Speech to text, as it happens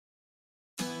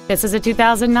This is a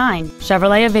 2009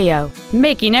 Chevrolet Aveo,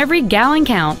 making every gallon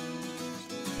count.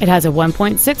 It has a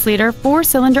 1.6-liter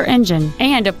four-cylinder engine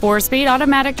and a 4-speed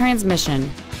automatic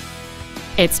transmission.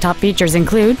 Its top features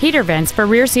include heater vents for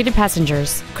rear-seated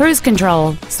passengers, cruise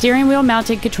control, steering wheel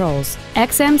mounted controls,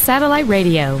 XM satellite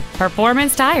radio,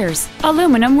 performance tires,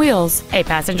 aluminum wheels, a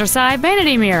passenger side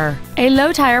vanity mirror, a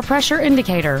low tire pressure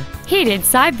indicator, heated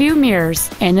side view mirrors,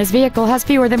 and this vehicle has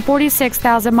fewer than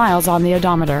 46,000 miles on the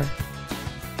odometer.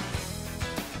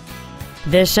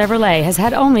 This Chevrolet has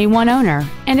had only one owner,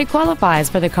 and it qualifies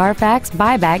for the Carfax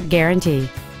buyback guarantee.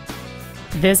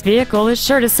 This vehicle is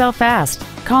sure to sell fast.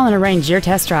 Call and arrange your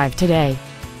test drive today.